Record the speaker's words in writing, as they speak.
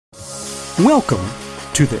Welcome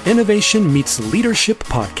to the Innovation Meets Leadership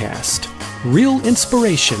podcast. Real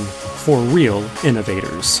inspiration for real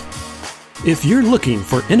innovators. If you're looking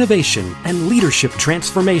for innovation and leadership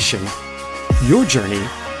transformation, your journey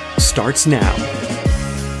starts now.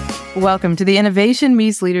 Welcome to the Innovation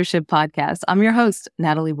Meets Leadership podcast. I'm your host,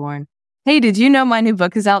 Natalie Bourne. Hey, did you know my new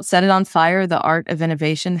book is out, Set It On Fire, The Art of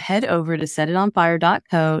Innovation? Head over to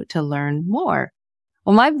setitonfire.co to learn more.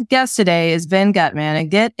 Well, my guest today is Ben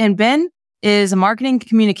Guttmann. And Ben is a marketing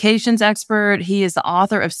communications expert. He is the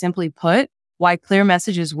author of Simply Put, Why Clear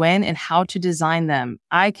Messages Win and How to Design Them.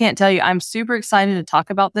 I can't tell you, I'm super excited to talk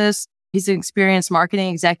about this. He's an experienced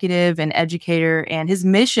marketing executive and educator, and his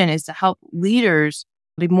mission is to help leaders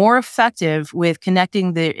be more effective with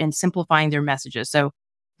connecting and simplifying their messages. So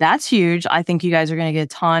that's huge. I think you guys are going to get a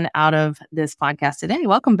ton out of this podcast today.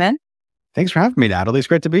 Welcome, Ben. Thanks for having me, Natalie. It's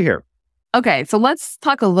great to be here. Okay, so let's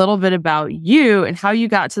talk a little bit about you and how you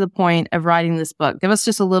got to the point of writing this book. Give us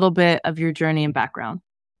just a little bit of your journey and background.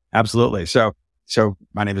 Absolutely. So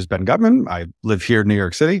my name is Ben Guttmann. I live here in New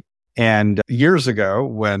York City. And years ago,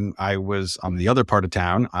 when I was on the other part of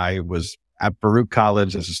town, I was at Baruch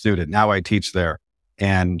College as a student. Now I teach there.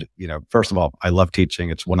 And, first of all, I love teaching.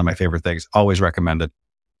 It's one of my favorite things. Always recommend it.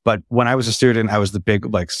 But when I was a student, I was the big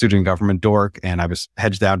student government dork, and I was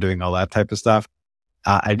heads down doing all that type of stuff.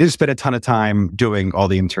 I did spend a ton of time doing all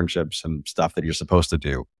the internships and stuff that you're supposed to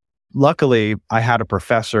do. Luckily, I had a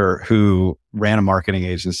professor who ran a marketing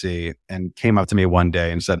agency and came up to me one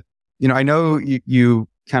day and said, I know you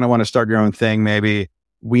kind of want to start your own thing. Maybe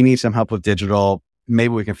we need some help with digital.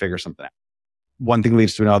 Maybe we can figure something out. One thing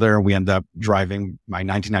leads to another. We end up driving my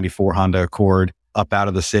 1994 Honda Accord up out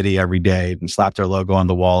of the city every day and slapped our logo on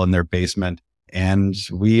the wall in their basement. And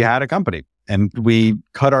we had a company, and we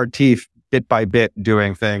cut our teeth bit by bit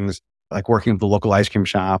doing things like working with the local ice cream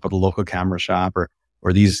shop or the local camera shop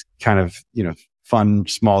or these kind of, fun,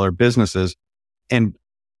 smaller businesses. And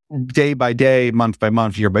day by day, month by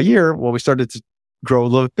month, year by year, we started to grow a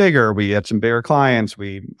little bit bigger. We had some bigger clients.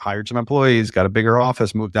 We hired some employees, got a bigger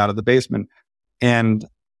office, moved out of the basement. And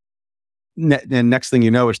next thing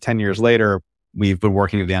you know, it's 10 years later, we've been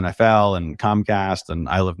working with the NFL and Comcast and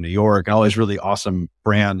I Live New York and all these really awesome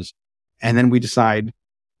brands. And then we decide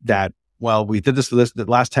that, we did this for the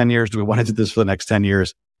last 10 years. Do we want to do this for the next 10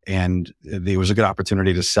 years? And there was a good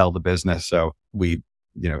opportunity to sell the business. So we,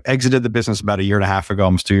 exited the business about a year and a half ago,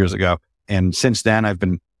 almost 2 years ago. And since then, I've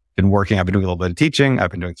been working. I've been doing a little bit of teaching.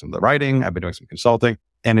 I've been doing some of the writing. I've been doing some consulting.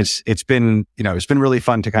 And it's been really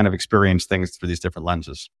fun to kind of experience things through these different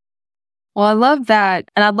lenses. Well, I love that.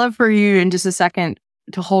 And I'd love for you in just a second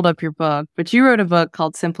to hold up your book. But you wrote a book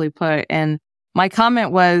called Simply Put. And my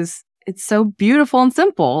comment was, it's so beautiful and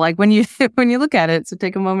simple. Like when you look at it. So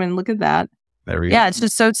take a moment and look at that. There we go. Yeah, it's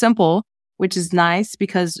just so simple, which is nice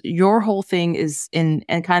because your whole thing is and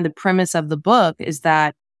kind of the premise of the book is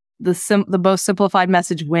that the most simplified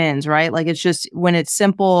message wins, right? Like it's just when it's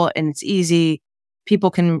simple and it's easy, people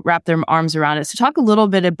can wrap their arms around it. So talk a little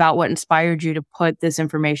bit about what inspired you to put this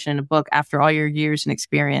information in a book after all your years and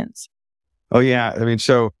experience. Oh, yeah.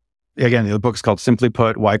 So again, the book's called Simply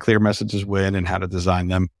Put, Why Clear Messages Win and How to Design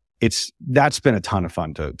Them. That's been a ton of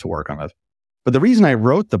fun to work on it. But the reason I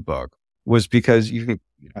wrote the book was because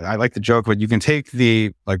I like to joke, but you can take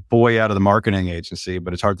the boy out of the marketing agency,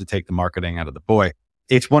 but it's hard to take the marketing out of the boy.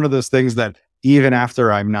 It's one of those things that even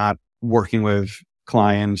after I'm not working with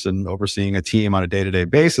clients and overseeing a team on a day-to-day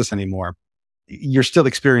basis anymore, you're still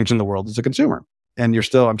experiencing the world as a consumer. And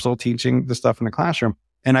I'm still teaching the stuff in the classroom.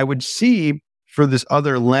 And I would see for this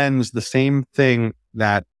other lens, the same thing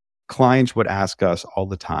that clients would ask us all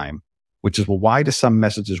the time, which is, why do some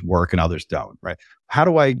messages work and others don't, right? How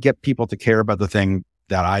do I get people to care about the thing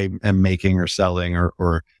that I am making or selling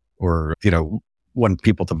or want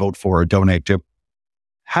people to vote for or donate to?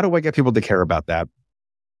 How do I get people to care about that?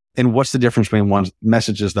 And what's the difference between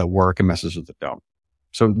messages that work and messages that don't?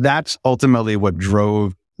 So that's ultimately what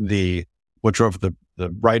drove the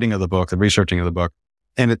writing of the book, the researching of the book.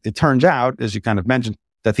 And it turns out, as you kind of mentioned,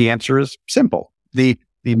 that the answer is simple. The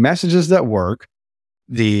messages that work,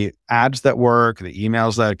 the ads that work, the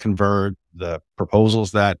emails that convert, the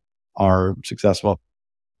proposals that are successful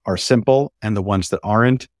are simple. And the ones that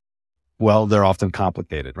aren't, they're often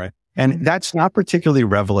complicated, right? And that's not particularly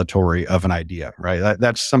revelatory of an idea, right?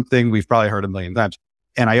 That's something we've probably heard a million times.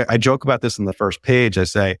 And I joke about this in the first page. I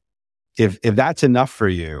say, if that's enough for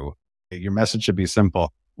you, your message should be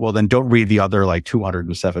simple. Well, then don't read the other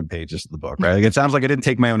 207 pages of the book, right? It sounds like I didn't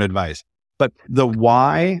take my own advice. But the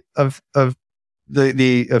why of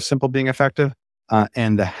simple being effective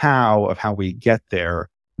and the how of how we get there,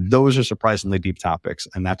 those are surprisingly deep topics.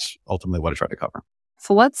 And that's ultimately what I try to cover.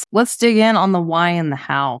 So let's dig in on the why and the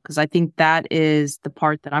how, because I think that is the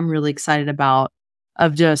part that I'm really excited about,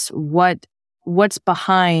 of just what's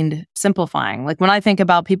behind simplifying. Like when I think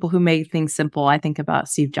about people who make things simple, I think about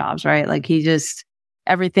Steve Jobs, right? Like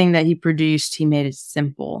everything that he produced, he made it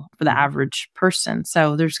simple for the average person.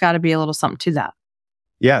 So there's got to be a little something to that.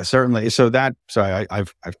 Yeah, certainly.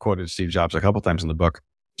 I've quoted Steve Jobs a couple times in the book.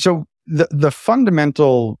 So the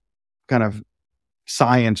fundamental kind of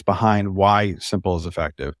science behind why simple is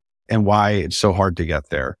effective and why it's so hard to get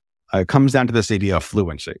there comes down to this idea of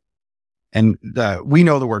fluency. And we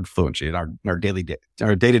know the word fluency in our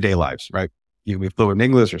day-to-day lives, right? You can be fluent in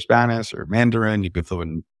English or Spanish or Mandarin. You can be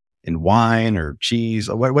fluent in wine or cheese,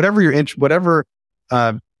 or whatever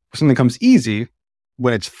something comes easy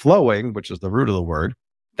when it's flowing, which is the root of the word,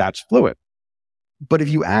 that's fluent. But if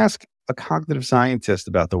you ask a cognitive scientist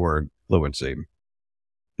about the word fluency,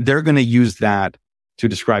 they're going to use that to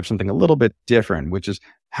describe something a little bit different, which is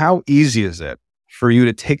how easy is it for you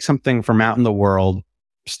to take something from out in the world,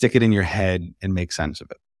 stick it in your head and make sense of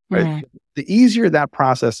it, right? Mm-hmm. The easier that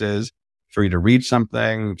process is for you to read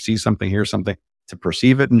something, see something, hear something, to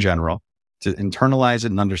perceive it in general, to internalize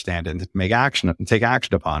it and understand it and to take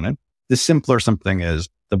action upon it, the simpler something is,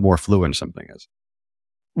 the more fluent something is.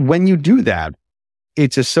 When you do that,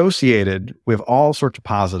 it's associated with all sorts of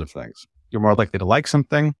positive things. You're more likely to like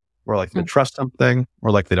something, more likely to trust something,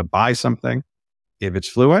 more likely to buy something if it's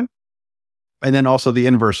fluent. And then also the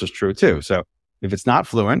inverse is true too. So if it's not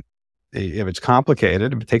fluent, if it's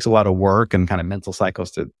complicated, if it takes a lot of work and kind of mental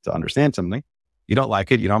cycles to understand something, you don't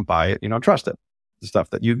like it, you don't buy it, you don't trust it. The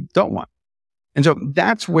stuff that you don't want. And so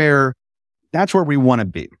that's where we want to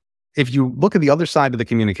be. If you look at the other side of the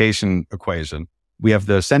communication equation, we have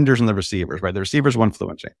the senders and the receivers, right? The receivers want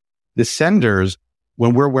fluency. The senders,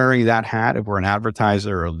 when we're wearing that hat, if we're an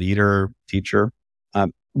advertiser or a leader, teacher,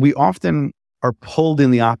 we often are pulled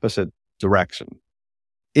in the opposite direction.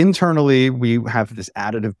 Internally, we have this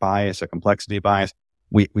additive bias, a complexity bias.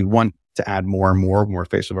 We want to add more and more when we're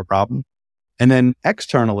faced with a problem. And then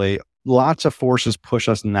externally, lots of forces push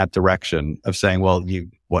us in that direction of saying, well, you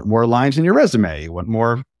want more lines in your resume. You want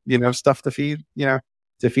more, stuff to feed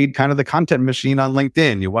kind of the content machine on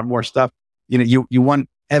LinkedIn. You want more stuff. You want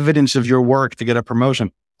evidence of your work to get a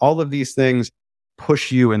promotion. All of these things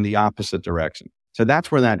push you in the opposite direction. So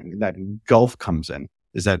that's where that gulf comes in,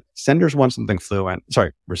 is that receivers want something fluent,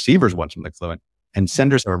 and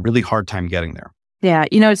senders have a really hard time getting there. Yeah.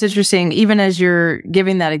 It's interesting. Even as you're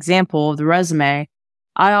giving that example of the resume,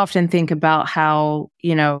 I often think about how,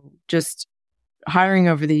 just hiring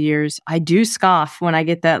over the years, I do scoff when I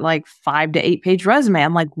get that like 5 to 8 page resume.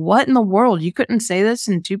 I'm like, what in the world? You couldn't say this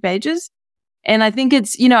in 2 pages? And I think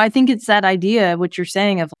it's that idea, what you're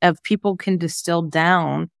saying of people can distill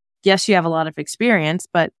down. Yes, you have a lot of experience,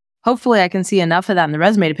 but hopefully I can see enough of that in the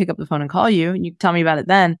resume to pick up the phone and call you and you can tell me about it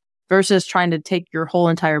then, versus trying to take your whole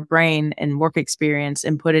entire brain and work experience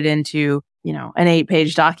and put it into, an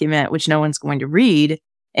 8-page document, which no one's going to read.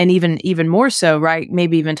 And even more so, right?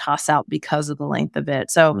 Maybe even toss out because of the length of it.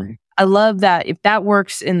 So right. I love that if that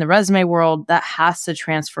works in the resume world, that has to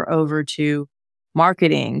transfer over to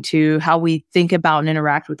marketing, to how we think about and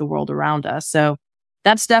interact with the world around us. So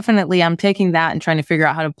that's definitely, I'm taking that and trying to figure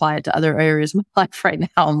out how to apply it to other areas of my life right now.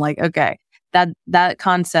 I'm like, okay, that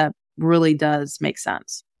concept really does make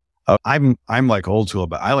sense. I'm like old school,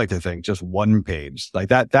 but I like to think just 1 page like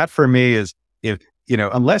that for me is, if,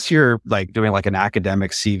 unless you're like doing like an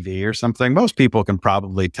academic CV or something, most people can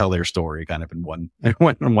probably tell their story kind of in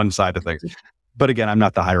one side of things. But again, I'm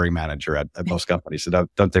not the hiring manager at most companies, so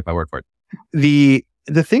don't take my word for it. The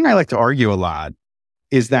thing I like to argue a lot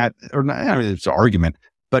is that, or not, I mean, it's an argument,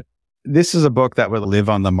 but this is a book that would live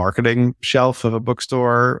on the marketing shelf of a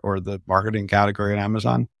bookstore or the marketing category on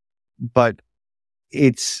Amazon. But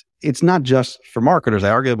it's not just for marketers.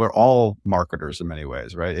 I argue that we're all marketers in many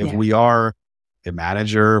ways, right? If we are a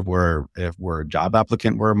manager, if we're a job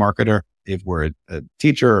applicant, we're a marketer. If we're a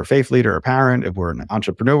teacher, or a faith leader, or a parent, if we're an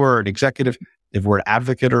entrepreneur, an executive, if we're an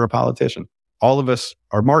advocate or a politician, all of us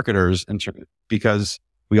are marketers, because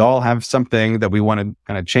we all have something that we want to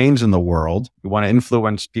kind of change in the world. We want to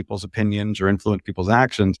influence people's opinions or influence people's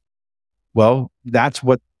actions. Well, that's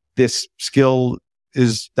what this skill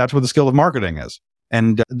is. That's what the skill of marketing is.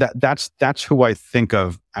 And that's who I think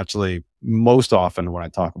of actually most often when I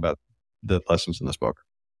talk about the lessons in this book.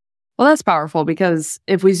 Well, that's powerful, because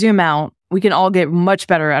if we zoom out, we can all get much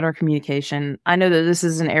better at our communication. I know that this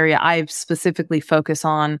is an area I specifically focus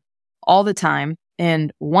on all the time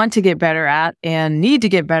and want to get better at and need to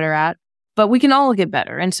get better at, but we can all get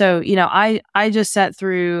better. And so, I just sat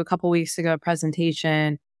through a couple weeks ago a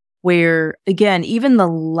presentation where, again, even the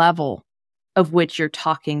level of which you're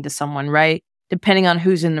talking to someone, right? Depending on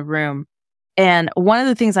who's in the room. And one of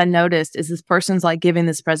the things I noticed is this person's like giving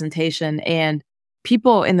this presentation and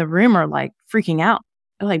people in the room are like freaking out,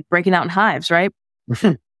 like breaking out in hives, right?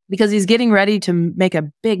 Because he's getting ready to make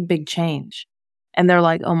a big, big change. And they're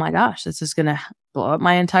like, oh my gosh, this is going to blow up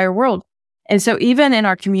my entire world. And so even in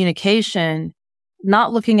our communication,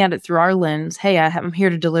 not looking at it through our lens, hey, I'm here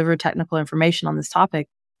to deliver technical information on this topic,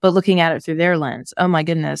 but looking at it through their lens. Oh my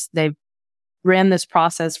goodness, they've ran this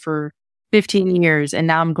process for 15 years and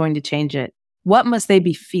now I'm going to change it. What must they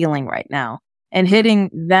be feeling right now? And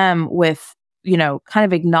hitting them with, kind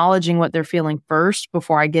of acknowledging what they're feeling first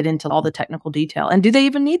before I get into all the technical detail. And do they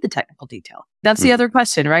even need the technical detail? That's the other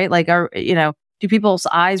question, right? Like, do people's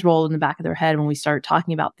eyes roll in the back of their head when we start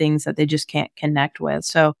talking about things that they just can't connect with?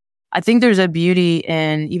 So I think there's a beauty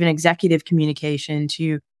in even executive communication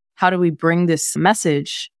to how do we bring this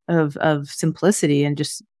message of simplicity and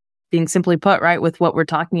just being simply put, right, with what we're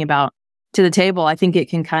talking about to the table. I think it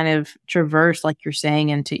can kind of traverse, like you're saying,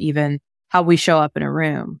 into even how we show up in a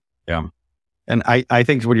room. Yeah. And I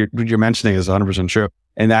think what you're mentioning is 100% true.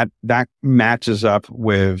 And that matches up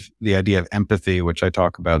with the idea of empathy, which I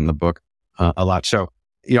talk about in the book a lot. So,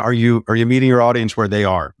 are you meeting your audience where they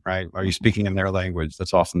are, right? Are you speaking in their language?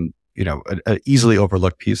 That's often, an easily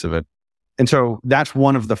overlooked piece of it. And so that's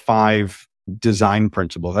one of the 5 design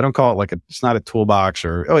principles. I don't call it it's not a toolbox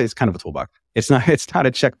it's kind of a toolbox. It's not a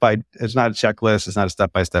checklist. It's not a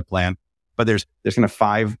step-by-step plan, but there's kind of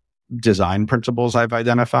 5 design principles I've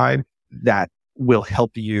identified that will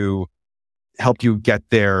help you get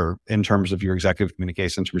there in terms of your executive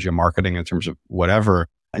communication, in terms of your marketing, in terms of whatever,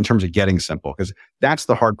 in terms of getting simple. Because that's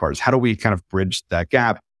the hard part, is how do we kind of bridge that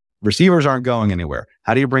gap? Receivers aren't going anywhere.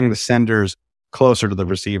 How do you bring the senders closer to the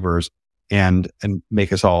receivers and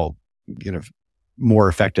make us all, more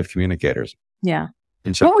effective communicators? Yeah.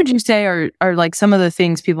 And so, what would you say are like some of the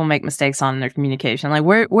things people make mistakes on in their communication? Like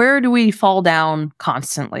where do we fall down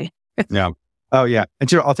constantly? Yeah. Oh, yeah. And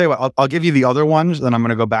so I'll tell you what, I'll give you the other ones, then I'm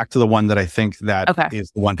going to go back to the one that I think that is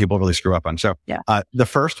the one people really screw up on. So the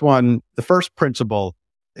first principle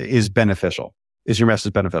is beneficial. Is your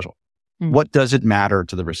message beneficial? Mm-hmm. What does it matter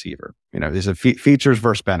to the receiver? These are features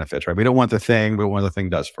versus benefits, right? We don't want the thing, we want what the thing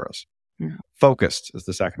does for us. Mm-hmm. Focused is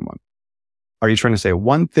the second one. Are you trying to say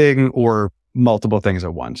one thing or multiple things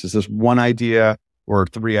at once? Is this one idea or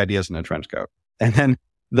 3 ideas in a trench coat? And then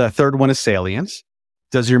the third one is salience.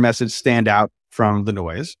 Does your message stand out from the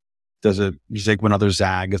noise? Does it zig when others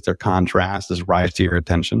zag? Is there contrast? Does it rise to your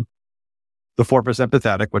attention? The 4%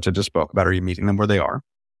 pathetic, which I just spoke about. Are you meeting them where they are?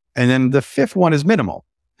 And then the 5th one is minimal.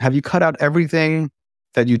 Have you cut out everything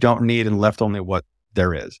that you don't need and left only what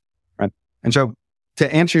there is? Right. And so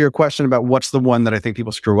to answer your question about what's the one that I think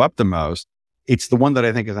people screw up the most, it's the one that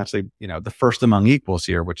I think is actually, the first among equals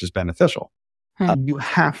here, which is beneficial. You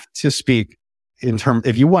have to speak in terms,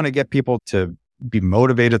 if you want to get people to be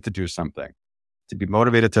motivated to do something, to be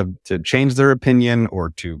motivated to change their opinion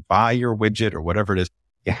or to buy your widget or whatever it is,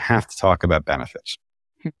 you have to talk about benefits.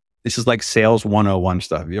 This is like sales 101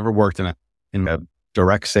 stuff. If you ever worked in a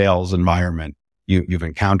direct sales environment, you've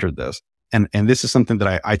encountered this. And this is something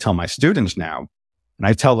that I tell my students now. And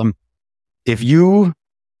I tell them, if you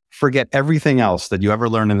forget everything else that you ever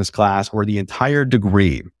learned in this class or the entire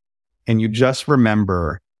degree, and you just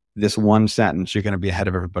remember this one sentence, you're going to be ahead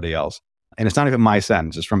of everybody else. And it's not even my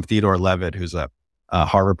sentence. It's from Theodore Levitt, who's a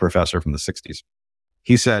Harvard professor from the 60s.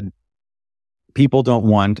 He said, people don't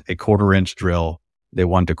want a 1/4-inch drill. They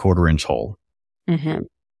want a 1/4-inch hole. Mm-hmm.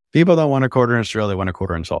 People don't want a 1/4-inch drill. They want a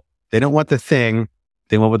 1/4-inch hole. They don't want the thing.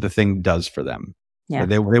 They want what the thing does for them. Yeah.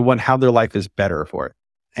 They want how their life is better for it.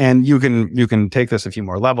 And you can take this a few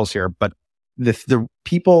more levels here, but the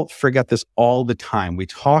people forget this all the time. We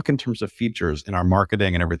talk in terms of features in our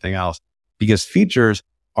marketing and everything else because features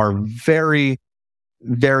are very,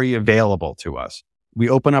 very available to us. We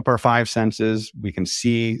open up our 5 senses. We can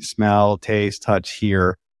see, smell, taste, touch,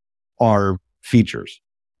 hear our features.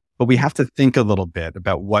 But we have to think a little bit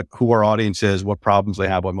about who our audience is, what problems they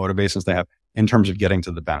have, what motivations they have in terms of getting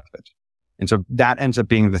to the benefits. And so that ends up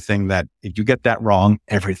being the thing that if you get that wrong,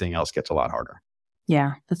 everything else gets a lot harder.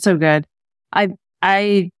 Yeah, that's so good. I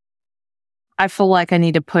feel like I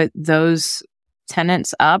need to put those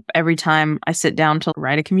tenets up every time I sit down to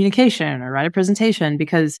write a communication or write a presentation,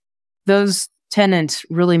 because those tenets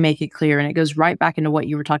really make it clear. And it goes right back into what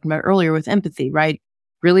you were talking about earlier with empathy, right?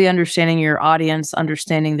 Really understanding your audience,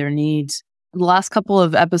 understanding their needs. The last couple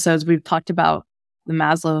of episodes, we've talked about the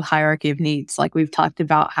Maslow hierarchy of needs. Like we've talked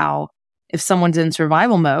about how if someone's in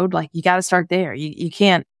survival mode, like you got to start there. You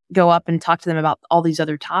can't go up and talk to them about all these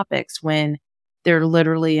other topics when they're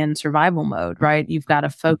literally in survival mode, right? You've got to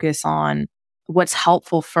focus on what's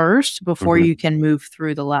helpful first before you can move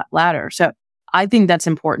through the ladder. So I think that's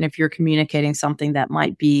important if you're communicating something that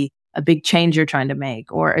might be a big change you're trying to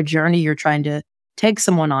make or a journey you're trying to take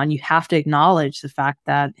someone on. You have to acknowledge the fact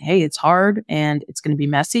that, hey, it's hard and it's going to be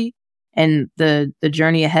messy and the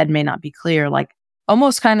journey ahead may not be clear. Like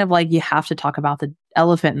almost kind of like you have to talk about the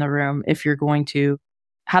elephant in the room if you're going to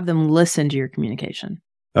have them listen to your communication.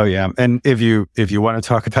 Oh yeah, and if you want to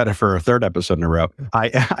talk about it for a third episode in a row,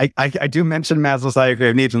 I do mention Maslow's hierarchy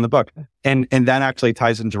of needs in the book, and that actually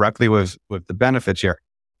ties in directly with the benefits here.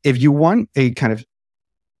 If you want a kind of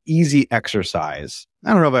easy exercise,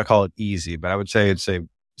 I don't know if I call it easy, but I would say it's a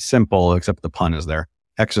simple, except the pun is there,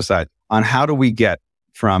 exercise on how do we get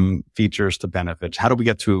from features to benefits? How do we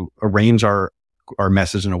get to arrange our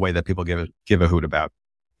message in a way that people give a hoot about?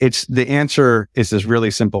 The answer is this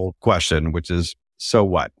really simple question, which is, so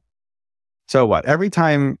what? So what? Every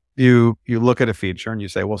time you look at a feature and you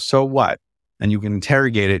say, well, so what? And you can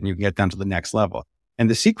interrogate it and you can get down to the next level. And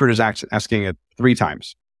the secret is actually asking it 3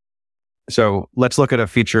 times. So let's look at a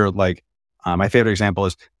feature like, my favorite example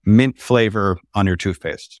is mint flavor on your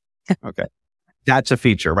toothpaste. Okay. That's a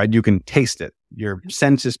feature, right? You can taste it. Your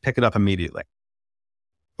senses pick it up immediately.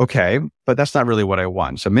 Okay. But that's not really what I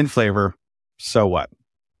want. So mint flavor, so what?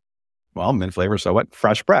 Well, mint flavor, so what?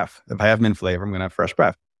 Fresh breath. If I have mint flavor, I'm going to have fresh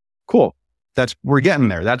breath. Cool. We're getting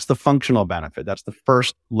there. That's the functional benefit. That's the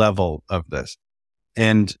first level of this.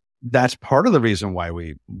 And that's part of the reason why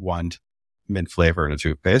we want mint flavor in a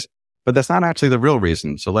toothpaste, but that's not actually the real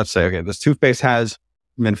reason. So let's say, okay, this toothpaste has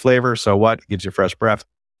mint flavor. So what? It gives you fresh breath.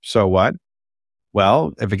 So what?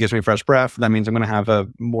 Well, if it gives me fresh breath, that means I'm going to have a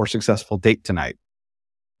more successful date tonight.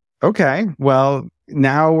 Okay. Well,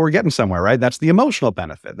 now we're getting somewhere, right? That's the emotional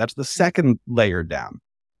benefit. That's the second layer down.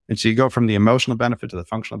 And so you go from the emotional benefit to the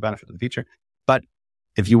functional benefit of the feature. But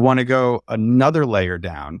if you want to go another layer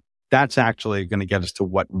down, that's actually going to get us to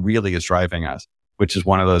what really is driving us, which is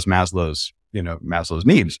one of those Maslow's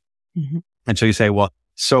needs. Mm-hmm. And so you say, well,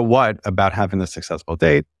 so what about having the successful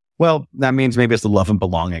date? Well, that means maybe it's the love and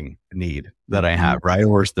belonging need that I have, right?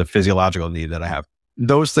 Or it's the physiological need that I have.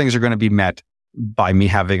 Those things are going to be met by me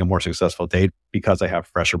having a more successful date because I have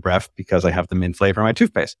fresher breath, because I have the mint flavor in my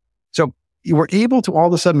toothpaste. So we're able to all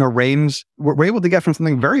of a sudden we're able to get from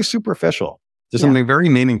something very superficial to something very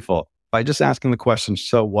meaningful by just asking the question,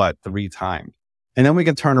 so what, 3 times. And then we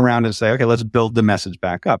can turn around and say, okay, let's build the message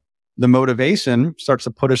back up. The motivation starts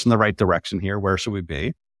to put us in the right direction here. Where should we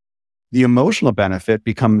be? The emotional benefit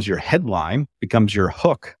becomes your headline, becomes your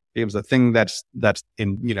hook. It was a thing that's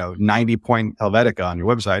in, 90-point Helvetica on your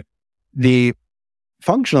website. The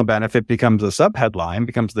functional benefit becomes a subheadline,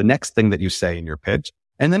 becomes the next thing that you say in your pitch.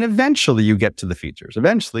 And then eventually you get to the features.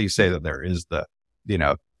 Eventually you say that there is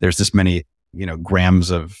there's this many,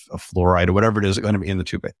 grams of fluoride or whatever it is going to be in the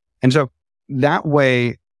toothpaste. And so that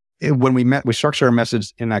way, when we structure our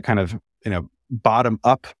message in that kind of, bottom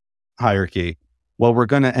up hierarchy, well, we're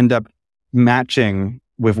going to end up matching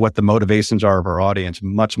with what the motivations are of our audience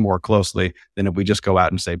much more closely than if we just go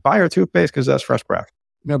out and say, buy our toothpaste because that's fresh breath.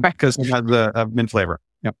 Because it has the mint flavor.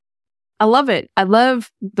 Yep. I love it. I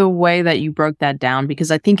love the way that you broke that down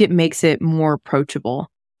because I think it makes it more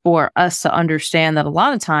approachable for us to understand that a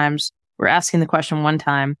lot of times we're asking the question one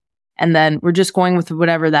time and then we're just going with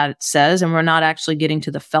whatever that it says and we're not actually getting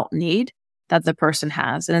to the felt need that the person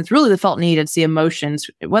has. And it's really the felt need. It's the emotions,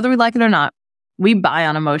 whether we like it or not. We buy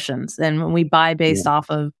on emotions and when we buy based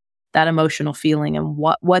off of that emotional feeling and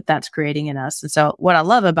what that's creating in us. And so what I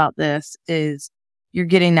love about this is you're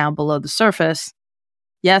getting now below the surface.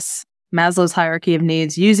 Yes, Maslow's hierarchy of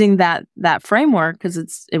needs, using that framework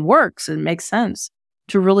because it works, it makes sense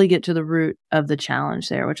to really get to the root of the challenge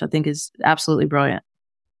there, which I think is absolutely brilliant.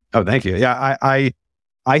 Oh, thank you. Yeah,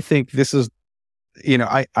 I think this is,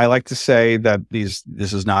 I like to say that this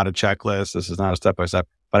is not a checklist, this is not a step-by-step,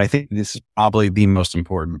 but I think this is probably the most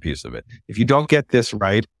important piece of it. If you don't get this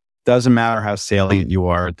right, doesn't matter how salient you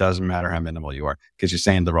are, it doesn't matter how minimal you are, because you're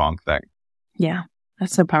saying the wrong thing. Yeah.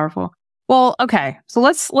 That's so powerful. Well, okay. So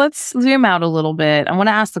let's zoom out a little bit. I want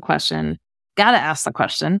to ask the question,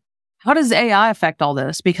 how does AI affect all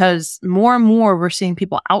this? Because more and more we're seeing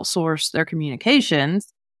people outsource their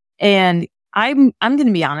communications. And I'm going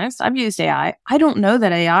to be honest, I've used AI. I don't know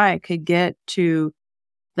that AI could get to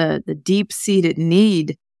the deep-seated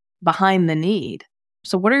need behind the need.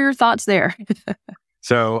 So what are your thoughts there?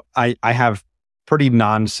 So I have pretty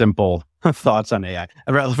non-simple thoughts on AI,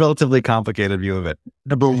 a relatively complicated view of it.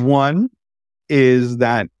 Number one is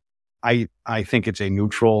that I think it's a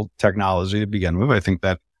neutral technology to begin with. I think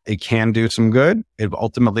that it can do some good. It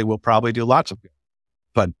ultimately will probably do lots of good,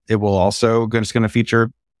 but it will also, it's going to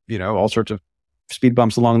feature, all sorts of speed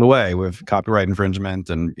bumps along the way with copyright infringement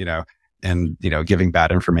and giving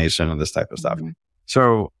bad information and this type of stuff.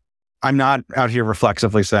 So I'm not out here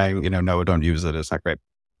reflexively saying, no, don't use it. It's not great.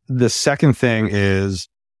 The second thing is,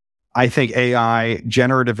 I think AI,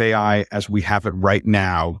 generative AI as we have it right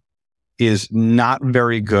now, is not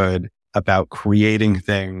very good about creating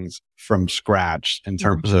things from scratch in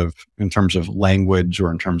terms of language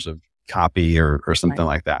or in terms of copy or something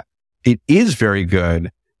like that. It is very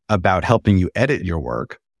good about helping you edit your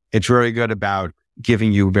work. It's very good about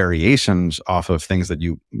giving you variations off of things that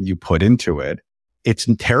you put into it. It's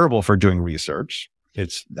terrible for doing research.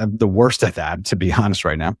 It's the worst at that, to be honest,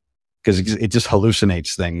 right now, because it just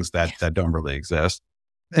hallucinates things that don't really exist.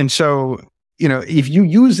 And so, if you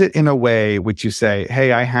use it in a way which you say,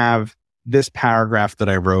 hey, I have this paragraph that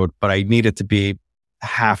I wrote, but I need it to be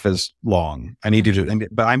half as long. I need you to,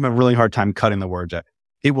 but I'm a really hard time cutting the words out.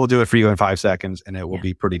 It will do it for you in 5 seconds and it will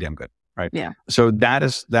be pretty damn good. Right. Yeah. So that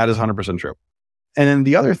is 100% true. And then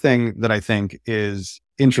the other thing that I think is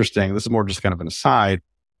interesting, this is more just kind of an aside.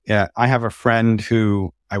 Yeah. I have a friend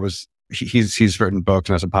who he's written books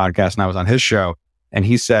and has a podcast, and I was on his show, and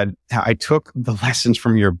he said, I took the lessons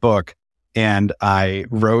from your book and I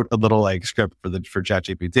wrote a little script for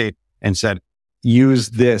ChatGPT and said, use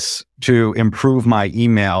this to improve my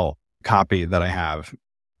email copy that I have.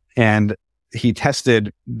 And he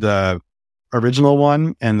tested the original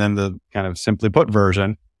one and then the kind of simply put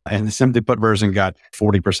version, and the simply put version got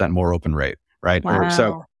 40% more open rate, right?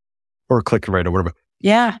 Wow. Or click rate or whatever.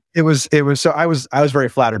 Yeah. It was, so I was very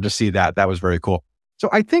flattered to see that. That was very cool. So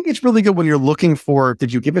I think it's really good when you're looking for,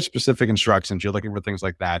 did you give it specific instructions? You're looking for things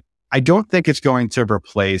like that. I don't think it's going to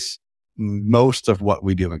replace most of what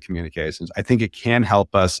we do in communications. I think it can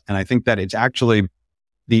help us. And I think that it's actually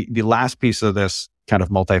the last piece of this kind of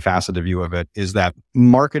multifaceted view of it is that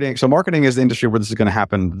marketing. So marketing is the industry where this is going to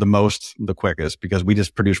happen the quickest, because we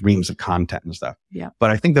just produce reams of content and stuff. Yeah. But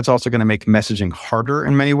I think that's also going to make messaging harder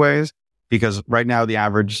in many ways, because right now the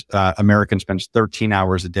average American spends 13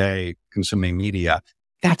 hours a day consuming media.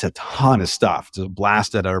 That's a ton of stuff to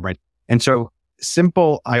blast at everybody. And so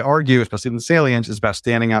simple, I argue, especially in the salience, is about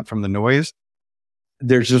standing out from the noise.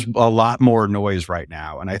 There's just a lot more noise right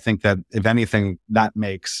now. And I think that if anything, that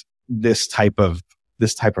makes this type of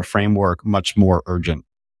framework much more urgent.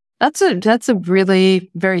 That's a really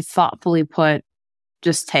very thoughtfully put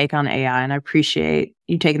just take on AI. And I appreciate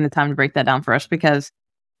you taking the time to break that down for us, because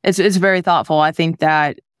it's very thoughtful. I think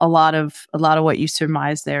that a lot of what you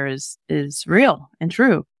surmise there is real and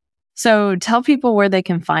true. So tell people where they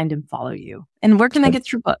can find and follow you, and where can they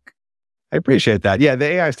get your book? I appreciate that. Yeah, the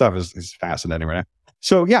AI stuff is fascinating right now.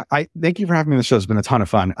 So yeah, I thank you for having me on the show. It's been a ton of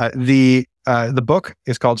fun. The book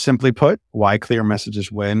is called Simply Put: Why Clear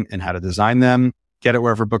Messages Win and How to Design Them. Get it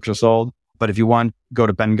wherever books are sold. But if you want, go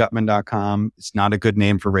to benguttmann.com. It's not a good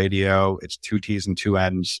name for radio. It's 2 T's and 2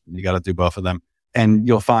 N's. You got to do both of them. And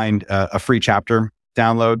you'll find a free chapter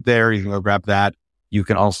download there. You can go grab that. You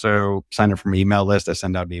can also sign up for my email list. I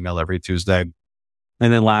send out an email every Tuesday. And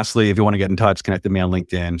then lastly, if you want to get in touch, connect with me on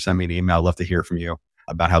LinkedIn, send me an email. I'd love to hear from you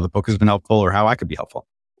about how the book has been helpful or how I could be helpful.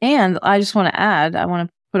 And I just want to add, I want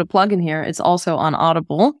to put a plug in here. It's also on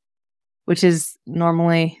Audible, which is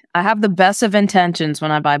normally, I have the best of intentions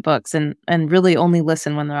when I buy books and really only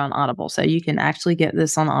listen when they're on Audible. So you can actually get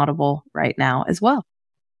this on Audible right now as well.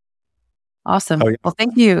 Awesome. Oh, yeah. Well,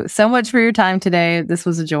 thank you so much for your time today. This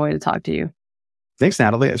was a joy to talk to you. Thanks,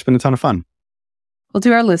 Natalie. It's been a ton of fun. Well,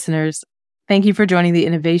 to our listeners, thank you for joining the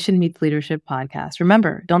Innovation Meets Leadership podcast.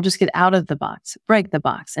 Remember, don't just get out of the box, break the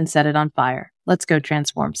box and set it on fire. Let's go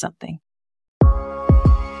transform something.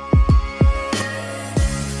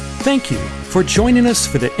 Thank you for joining us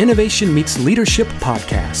for the Innovation Meets Leadership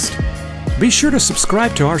podcast. Be sure to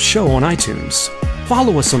subscribe to our show on iTunes.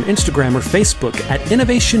 Follow us on Instagram or Facebook at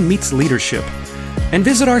Innovation Meets Leadership, and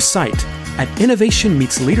visit our site at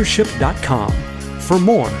innovationmeetsleadership.com for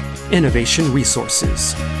more innovation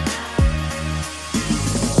resources.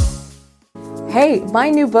 Hey, my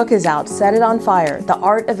new book is out, Set It on Fire, The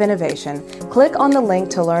Art of Innovation. Click on the link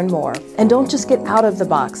to learn more. And don't just get out of the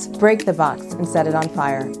box, break the box and set it on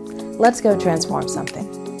fire. Let's go transform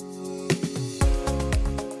something.